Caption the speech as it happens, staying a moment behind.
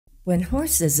When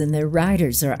horses and their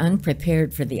riders are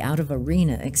unprepared for the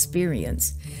out-of-arena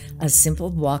experience, a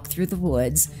simple walk through the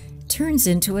woods turns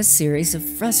into a series of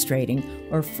frustrating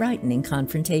or frightening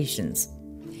confrontations.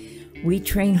 We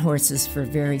train horses for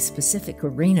very specific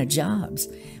arena jobs,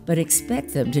 but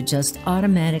expect them to just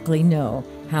automatically know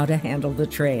how to handle the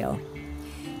trail.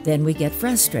 Then we get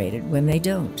frustrated when they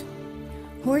don't.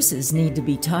 Horses need to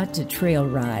be taught to trail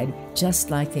ride just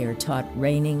like they are taught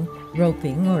reining,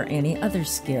 roping, or any other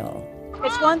skill.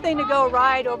 It's one thing to go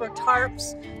ride over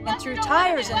tarps and through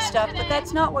tires and stuff, but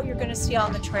that's not what you're going to see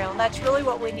on the trail. And that's really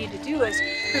what we need to do, is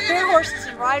prepare horses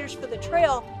and riders for the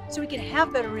trail so we can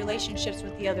have better relationships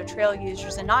with the other trail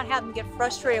users and not have them get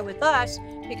frustrated with us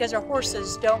because our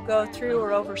horses don't go through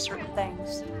or over certain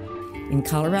things. In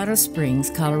Colorado Springs,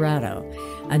 Colorado,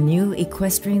 a new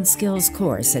equestrian skills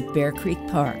course at Bear Creek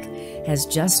Park has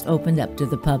just opened up to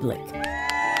the public.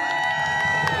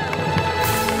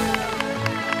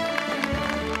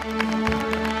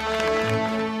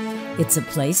 It's a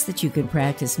place that you can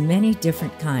practice many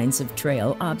different kinds of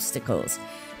trail obstacles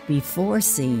before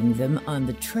seeing them on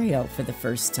the trail for the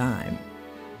first time.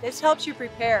 This helps you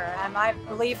prepare, and I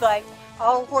believe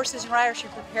all horses and riders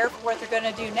should prepare for what they're going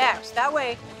to do next. That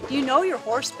way you know your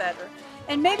horse better.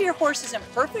 And maybe your horse isn't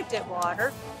perfect at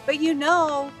water, but you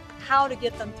know how to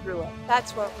get them through it.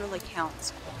 That's what really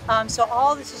counts. So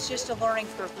all this is just a learning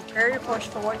curve. Prepare your horse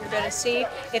for what you're going to see.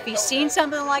 If he's seen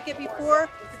something like it before,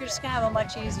 you're just going to have a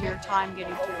much easier time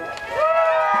getting through it.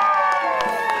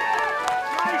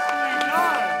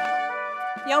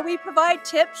 You know, we provide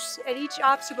tips at each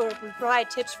obstacle. We provide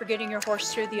tips for getting your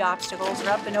horse through the obstacles or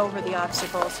up and over the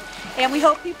obstacles. And we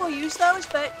hope people use those,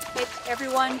 but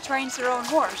everyone trains their own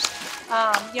horse.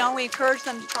 You know, we encourage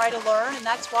them to try to learn, and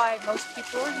that's why most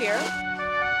people are here.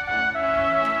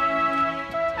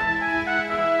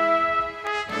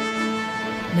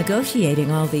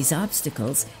 Negotiating all these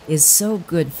obstacles is so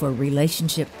good for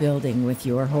relationship building with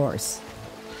your horse.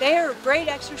 They are a great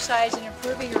exercise in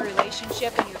improving your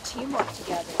relationship and your teamwork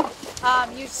together.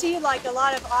 You see, like a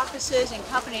lot of offices and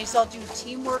companies, they'll do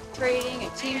teamwork training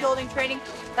and team building training.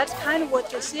 That's kind of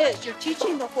what this is. You're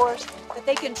teaching the horse that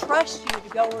they can trust you to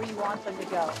go where you want them to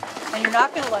go, and you're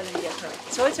not going to let them get hurt.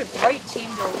 So it's a great team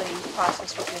building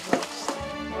process with your horse.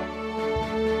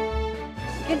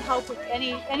 It can help with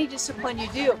any discipline you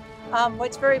do.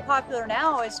 What's very popular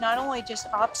now is not only just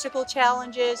obstacle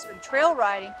challenges and trail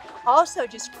riding, also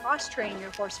just cross-training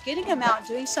your horse, getting them out and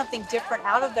doing something different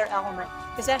out of their element,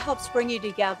 because that helps bring you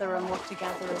together and work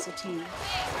together as a team.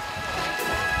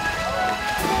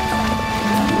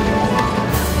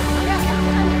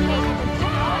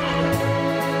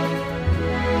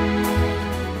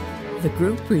 The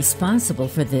group responsible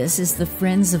for this is the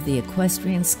Friends of the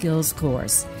Equestrian Skills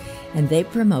course, and they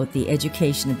promote the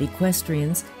education of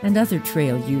equestrians and other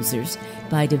trail users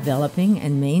by developing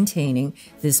and maintaining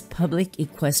this public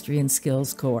equestrian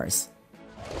skills course.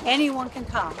 Anyone can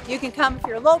come. You can come if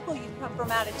you're local, you can come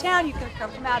from out of town, you can come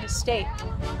from out of state.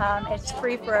 It's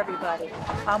free for everybody.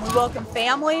 We welcome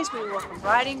families, we welcome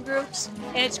riding groups,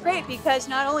 and it's great because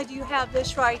not only do you have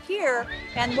this right here,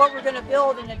 and what we're going to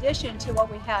build in addition to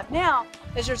what we have now,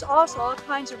 is there's also all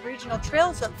kinds of regional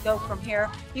trails that go from here.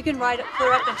 You can ride it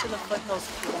clear up into the foothills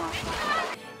if you want.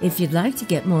 If you'd like to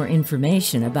get more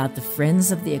information about the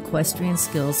Friends of the Equestrian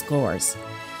Skills course,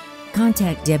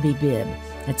 contact Debbie Bibb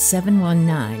at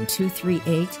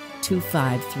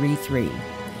 719-238-2533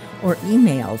 or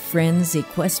email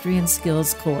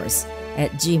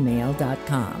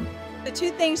friendsequestrianskillscourse@gmail.com. The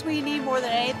two things we need more than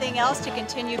anything else to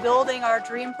continue building our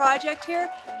dream project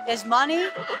here is money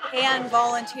and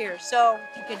volunteers. So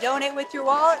you can donate with your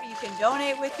wallet, or you can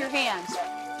donate with your hands.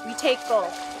 We take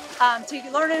both. To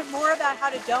learn more about how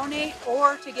to donate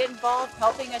or to get involved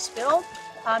helping us build,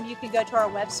 you can go to our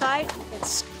website.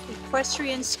 It's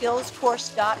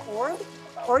equestrianskillscourse.org,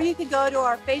 or you can go to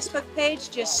our Facebook page,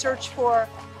 just search for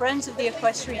Friends of the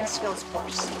Equestrian Skills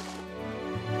Course.